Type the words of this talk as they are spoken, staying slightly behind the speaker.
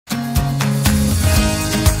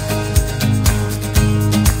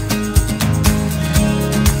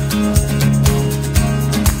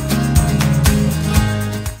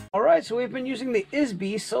So we've been using the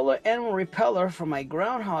Izbie Solar Animal Repeller for my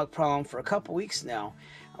groundhog problem for a couple weeks now.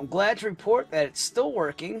 I'm glad to report that it's still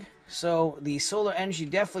working. So the solar energy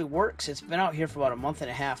definitely works. It's been out here for about a month and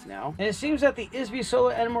a half now. And it seems that the Izbie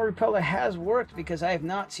Solar Animal Repeller has worked because I have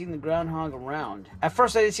not seen the groundhog around. At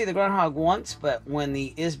first I did see the groundhog once, but when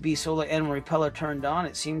the Izbie Solar Animal Repeller turned on,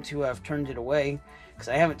 it seemed to have turned it away because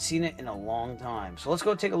I haven't seen it in a long time. So let's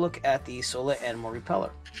go take a look at the Solar Animal Repeller.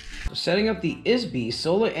 So setting up the Izbie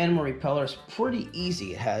Solar Animal Repeller is pretty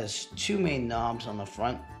easy. It has two main knobs on the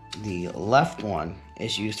front. The left one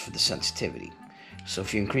is used for the sensitivity. So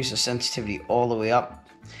if you increase the sensitivity all the way up,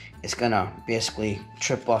 it's gonna basically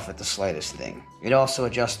trip off at the slightest thing. It also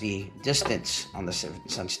adjusts the distance on the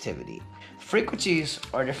sensitivity. Frequencies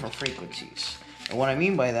are different frequencies. And what I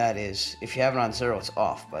mean by that is, if you have it on 0, it's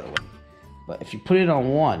off, by the way. But if you put it on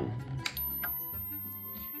 1,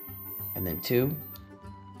 and then 2,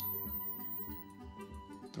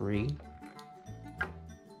 3,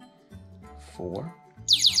 4,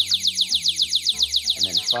 and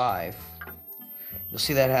then 5, you'll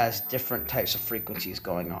see that it has different types of frequencies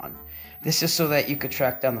going on. This is so that you could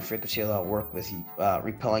track down the frequency that'll work with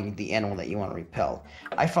repelling the animal that you want to repel.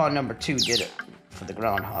 I found number 2 did it for the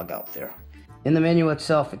groundhog out there. In the manual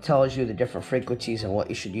itself, it tells you the different frequencies and what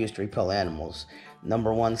you should use to repel animals.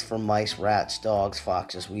 Number 1's for mice, rats, dogs,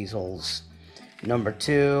 foxes, weasels. Number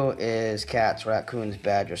 2 is cats, raccoons,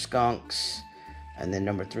 badgers, skunks. And then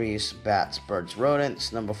number 3 is bats, birds,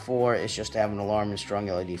 rodents. Number 4 is just to have an alarm and strong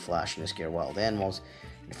LED flashing to scare wild animals.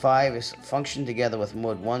 And 5 is function together with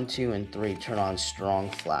mode 1, 2, and 3, turn on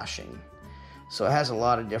strong flashing. So it has a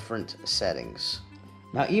lot of different settings.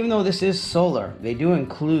 Now, even though this is solar, they do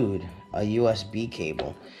include a USB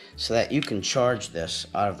cable so that you can charge this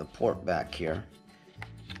out of the port back here,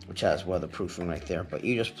 which has weatherproofing right there. But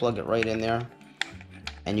you just plug it right in there,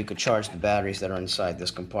 and you can charge the batteries that are inside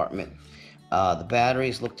this compartment. The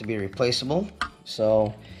batteries look to be replaceable,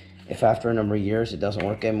 so if after a number of years it doesn't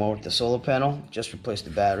work anymore with the solar panel, just replace the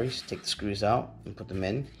batteries, take the screws out and put them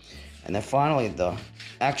in. And then finally, the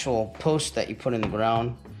actual post that you put in the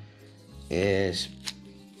ground is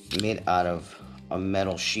made out of a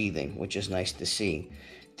metal sheathing, which is nice to see.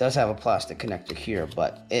 It does have a plastic connector here,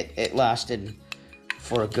 but it lasted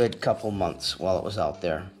for a good couple months while it was out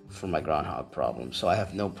there for my groundhog problem, so I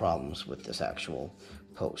have no problems with this actual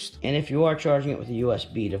post. And if you are charging it with a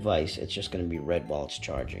USB device, it's just going to be red while it's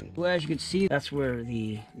charging. Well, as you can see, that's where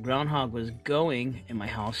the groundhog was going in my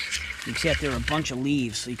house. You can see that there are a bunch of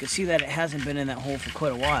leaves, so you can see that it hasn't been in that hole for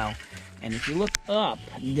quite a while. And if you look up,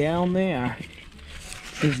 down there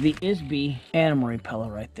is the Izbie Animal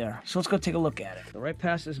Repeller right there. So let's go take a look at it. So right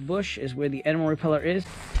past this bush is where the Animal Repeller is.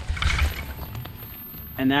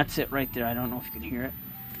 And that's it right there. I don't know if you can hear it,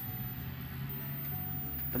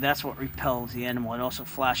 but that's what repels the animal. It also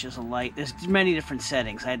flashes a light. There's many different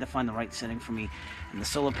settings. I had to find the right setting for me. And the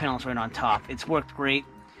solar panel is right on top. It's worked great,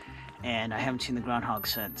 and I haven't seen the groundhog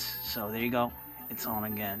since. So there you go. It's on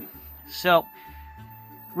again. So,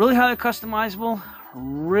 really highly customizable.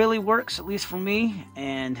 Really works, at least for me.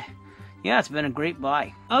 And yeah, it's been a great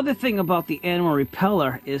buy. Other thing about the Animal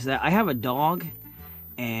Repeller is that I have a dog,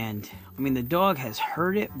 and I mean, the dog has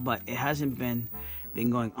heard it, but it hasn't been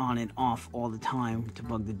going on and off all the time to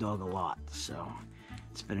bug the dog a lot. So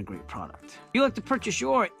it's been a great product. If you'd like to purchase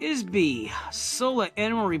your Izbie Solar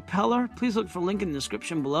Animal Repeller, please look for a link in the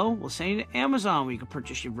description below. We'll send you to Amazon where you can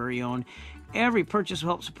purchase your very own. Every purchase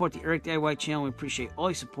will help support the Eric DIY channel. We appreciate all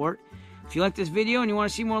your support. If you like this video and you want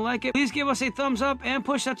to see more like it, please give us a thumbs up and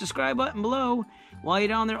push that subscribe button below. While you're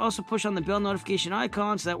down there, also push on the bell notification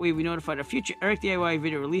icon so that way we notified of future Eric DIY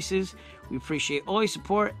video releases. We appreciate all your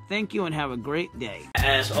support. Thank you and have a great day.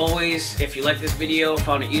 As always, if you like this video,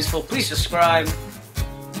 found it useful, please subscribe.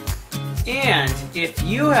 And if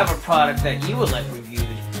you have a product that you would like reviewed,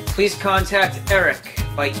 please contact Eric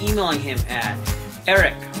by emailing him at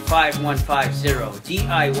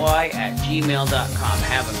eric5150diy@gmail.com.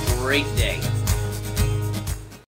 Have a great day.